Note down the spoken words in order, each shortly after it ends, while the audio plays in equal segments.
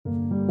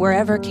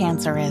Wherever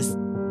cancer is,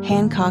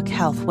 Hancock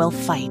Health will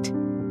fight.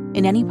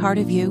 In any part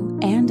of you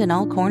and in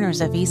all corners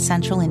of East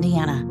Central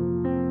Indiana.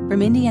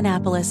 From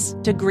Indianapolis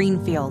to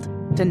Greenfield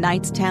to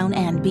Knightstown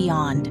and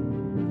beyond.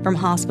 From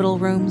hospital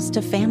rooms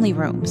to family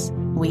rooms,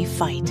 we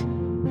fight.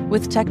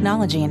 With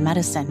technology and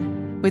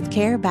medicine, with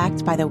care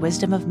backed by the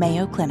wisdom of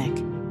Mayo Clinic.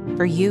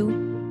 For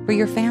you, for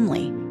your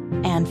family,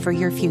 and for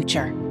your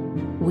future.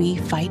 We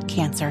fight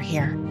cancer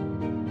here.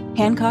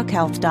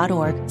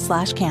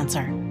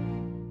 HancockHealth.org/cancer.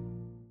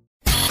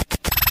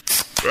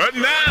 Right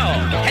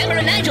now, Hammer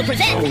and Nigel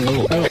present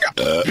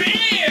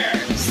Beer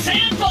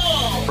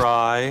Sample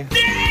Fry.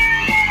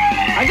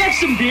 I got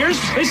some beers.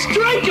 Let's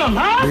drink them,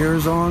 huh?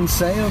 Beers on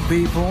sale,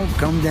 people.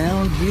 Come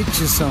down, get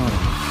you some.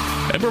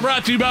 And we're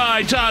brought to you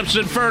by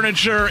Thompson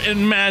Furniture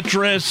and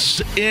Mattress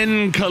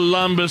in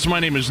Columbus. My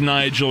name is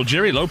Nigel.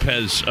 Jerry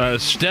Lopez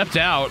stepped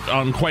out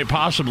on quite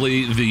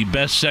possibly the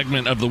best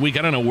segment of the week.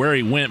 I don't know where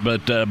he went,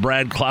 but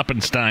Brad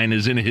Kloppenstein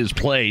is in his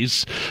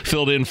place.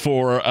 Filled in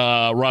for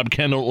Rob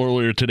Kendall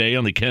earlier today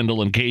on the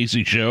Kendall and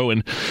Casey show.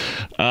 And,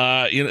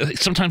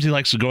 sometimes he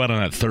likes to go out on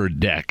that third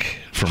deck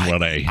from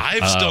what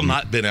I've still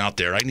not been out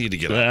there. I need to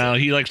get out there.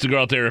 He likes to go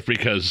out there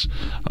because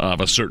of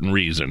a certain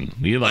reason.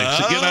 He likes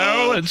to, he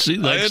likes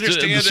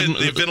to.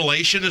 The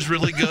ventilation is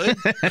really good.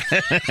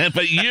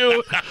 But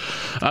you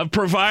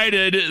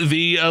provided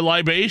the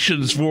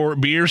libations for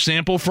Beer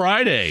Sample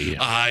Friday.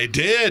 I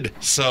did.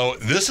 So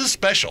this is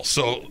special.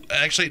 So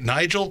actually,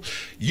 Nigel,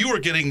 you are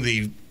getting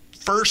the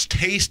first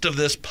taste of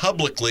this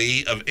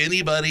publicly of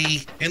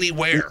anybody,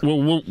 anywhere.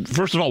 Well,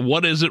 first of all,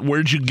 what is it?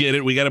 Where'd you get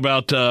it? We got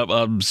about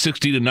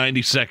 60 to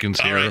 90 seconds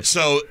here. All right,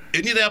 so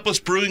Indianapolis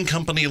Brewing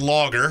Company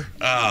Lager.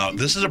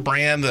 This is a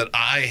brand that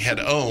I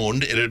had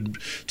owned.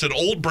 It's an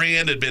old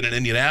brand. It had been an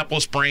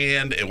Indianapolis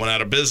brand. It went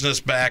out of business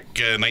back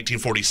in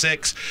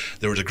 1946.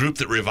 There was a group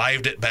that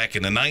revived it back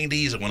in the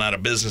 90s. It went out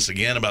of business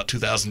again about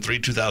 2003,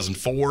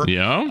 2004.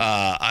 Yeah.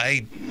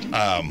 I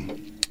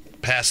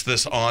pass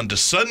this on to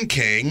Sun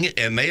King,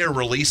 and they are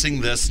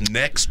releasing this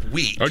next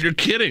week. Oh, you're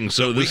kidding.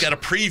 So we got a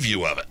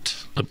preview of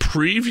it. A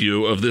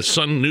preview of this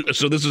so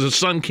this is a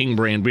Sun King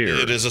brand beer.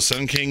 It is a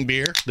Sun King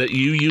beer. That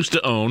you used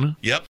to own.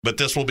 Yep, but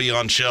this will be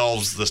on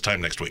shelves this time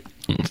next week.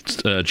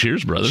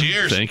 Cheers, brother.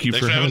 Cheers. Thanks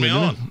for having me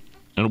on.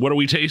 And what are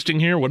we tasting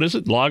here? What is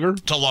it? Lager?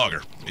 It's a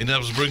lager.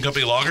 Indianapolis Brewing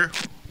Company Lager.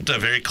 It's a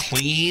very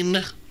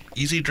clean,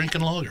 easy drinking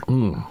lager.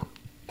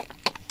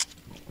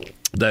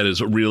 That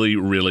is really,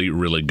 really,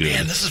 really good.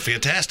 Man, this is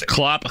fantastic.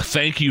 Klopp,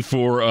 thank you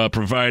for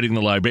providing the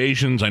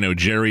libations. I know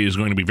Jerry is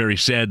going to be very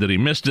sad that he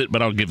missed it,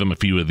 but I'll give him a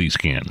few of these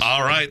cans.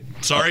 All right.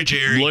 Sorry,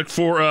 Jerry. Look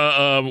for,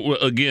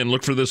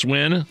 look for this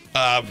win.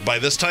 By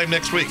this time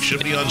next week.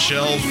 Should be on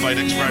shelves by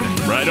next Friday.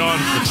 Right on.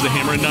 It's the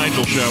Hammer and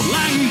Nigel Show.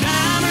 Like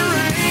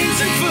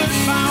dinosaurs and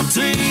football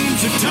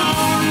teams have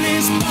torn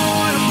this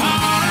boy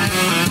apart.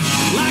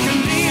 Like a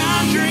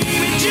neon dream,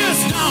 it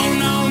just don't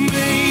know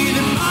me.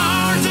 The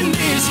bars and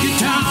this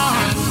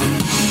guitar.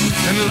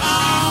 And